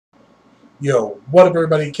Yo, what up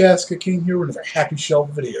everybody, Casca King here with another Happy Shelf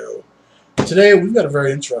video. Today we've got a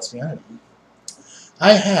very interesting item.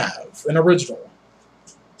 I have an original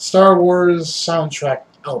Star Wars soundtrack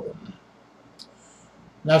album.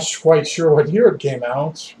 Not quite sure what year it came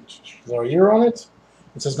out. Is there a year on it?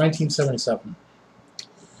 It says 1977.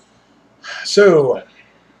 So,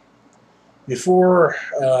 before,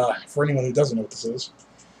 for anyone who doesn't know what this is,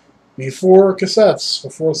 before cassettes,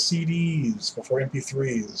 before CDs, before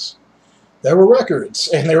MP3s, there were records,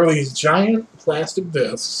 and there were these giant plastic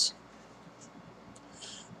discs,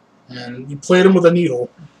 and you played them with a needle,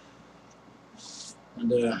 and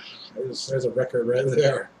there's a record right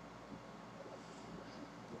there.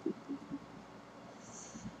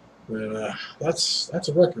 But that's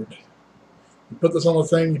a record. You put this on the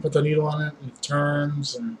thing, you put the needle on it, and it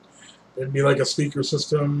turns, and it'd be like a speaker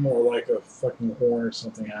system or like a fucking horn or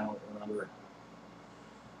something. I don't remember.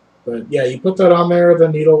 But yeah, you put that on there, the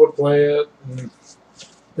needle would play it, and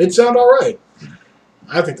they'd sound alright.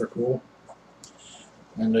 I think they're cool.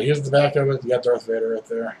 And here's the back of it. You got Darth Vader right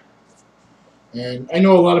there. And I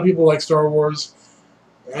know a lot of people like Star Wars.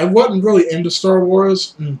 I wasn't really into Star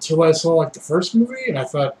Wars until I saw like the first movie, and I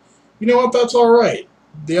thought, you know what, that's alright.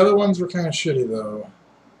 The other ones were kind of shitty, though.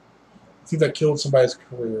 I think that killed somebody's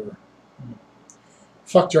career.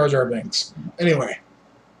 Fuck Jar Jar Binks. Anyway.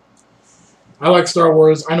 I like Star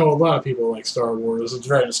Wars. I know a lot of people like Star Wars. It's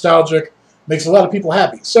very nostalgic. Makes a lot of people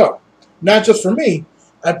happy. So, not just for me,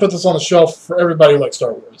 I put this on the shelf for everybody who likes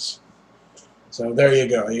Star Wars. So, there you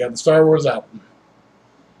go. You got the Star Wars album.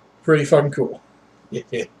 Pretty fucking cool.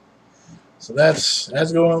 So, that's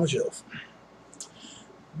going on the shelf.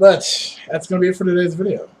 But, that's going to be it for today's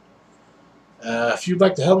video. If you'd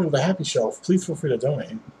like to help me with a Happy Shelf, please feel free to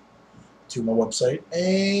donate to my website.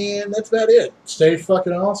 And that's about it. Stay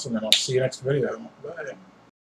fucking awesome, and I'll see you next video. Bye.